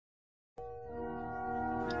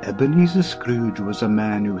Ebenezer Scrooge was a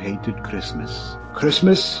man who hated Christmas.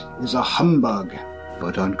 Christmas is a humbug.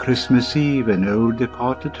 But on Christmas Eve, an old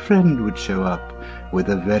departed friend would show up with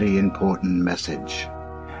a very important message.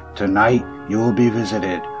 Tonight you will be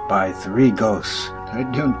visited by 3 ghosts. I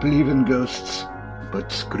don't believe in ghosts.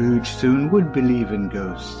 But Scrooge soon would believe in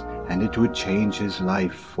ghosts, and it would change his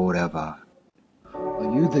life forever.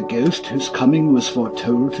 Are you the ghost whose coming was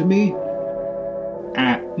foretold to me?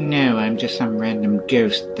 No, I'm just some random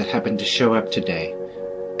ghost that happened to show up today.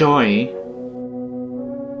 Doy?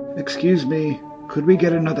 Excuse me, could we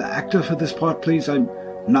get another actor for this part, please? I'm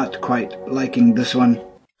not quite liking this one.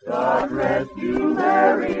 God rest you,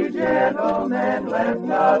 merry gentlemen, let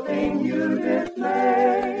nothing you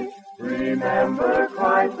dismay. Remember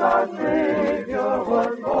Christ our Savior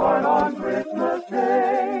was born on Christmas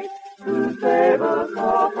Day, to save us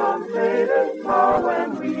all from Satan's power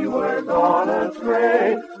when we were gone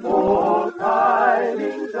astray. Oh,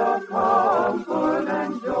 tidings of comfort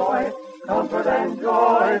and joy, comfort and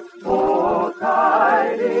joy. Oh,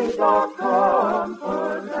 tidings of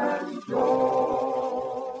comfort and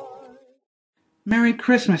joy. Merry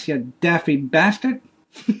Christmas, you daffy bastard!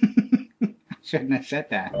 I shouldn't have said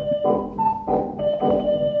that.